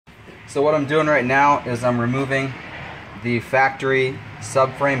So what I'm doing right now is I'm removing the factory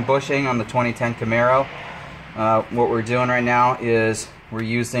subframe bushing on the 2010 Camaro. What we're doing right now is we're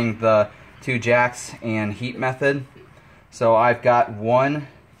using the 2 jacks and heat method. So I've got one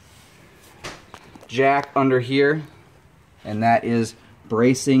jack under here, and that is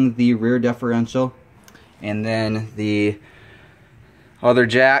bracing the rear differential, and then the other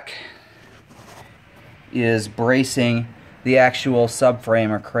jack is bracing the actual subframe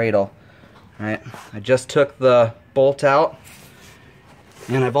or cradle. Right. I just took the bolt out,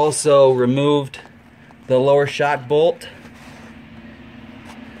 and I've also removed the lower shock bolt,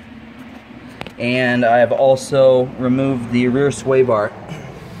 and I've also removed the rear sway bar,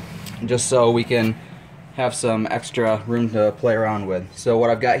 just so we can have some extra room to play around with. So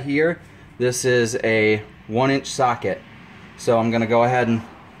what I've got here, this is a 1-inch socket. So I'm going to go ahead and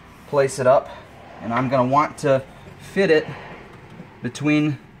place it up, and I'm going to want to fit it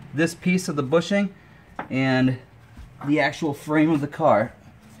between this piece of the bushing and the actual frame of the car.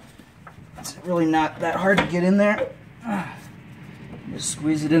 It's really not that hard to get in there. Just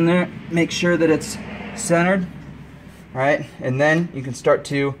squeeze it in there, make sure that it's centered, right? And then you can start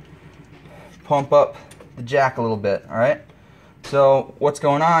to pump up the jack a little bit, alright? So what's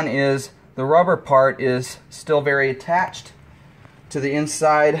going on is the rubber part is still very attached to the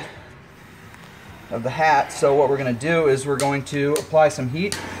inside of the hat. So what we're going to do is we're going to apply some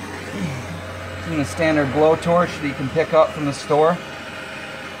heat using a standard blowtorch that you can pick up from the store.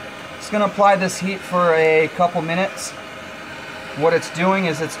 It's going to apply this heat for a couple minutes. What it's doing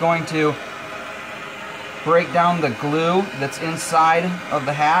is it's going to break down the glue that's inside of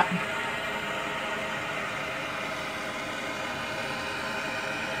the hat.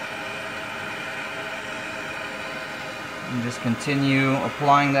 And just continue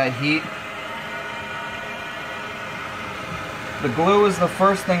applying that heat. The glue is the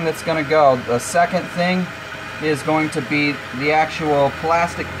first thing that's going to go. The second thing is going to be the actual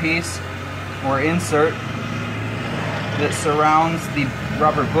plastic piece or insert that surrounds the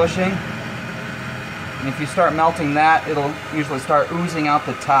rubber bushing. And if you start melting that, it'll usually start oozing out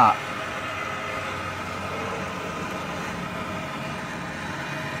the top.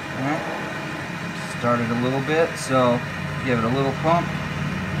 Alright. Started a little bit, so give it a little pump.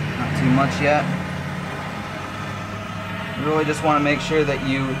 Not too much yet. You really just want to make sure that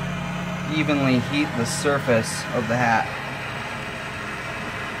you evenly heat the surface of the hat.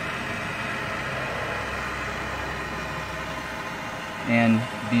 And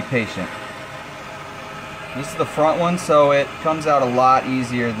be patient. This is the front one, so it comes out a lot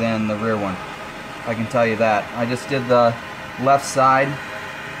easier than the rear one. I can tell you that. I just did the left side,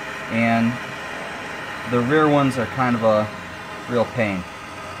 and the rear ones are kind of a real pain.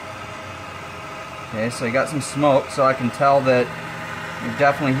 Okay, so you got some smoke, so I can tell that you're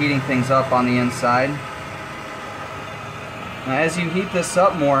definitely heating things up on the inside. Now as you heat this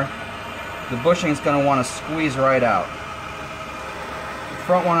up more, the bushing is going to want to squeeze right out. The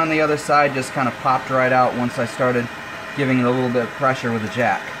front one on the other side just kind of popped right out once I started giving it a little bit of pressure with the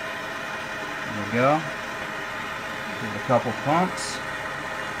jack. There we go. Give it a couple pumps.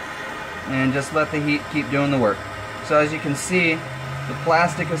 And just let the heat keep doing the work. So as you can see, the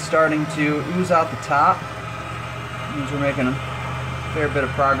plastic is starting to ooze out the top. Means we're making a fair bit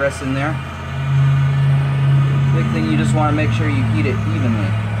of progress in there. Big thing, you just want to make sure you heat it evenly.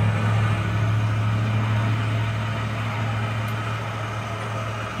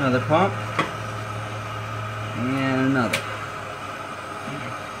 Another pump. And another.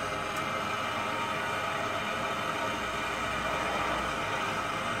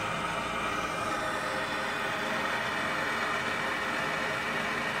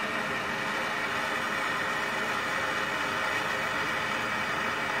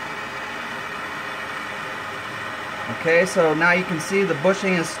 Okay, so now you can see the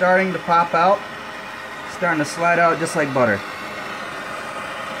bushing is starting to pop out. It's starting to slide out just like butter.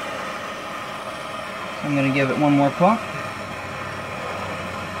 So I'm going to give it one more pump.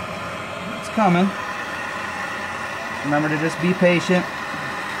 It's coming. Remember to just be patient.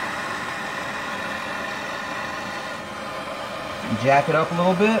 And jack it up a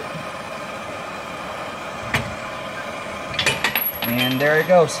little bit. And there it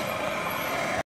goes.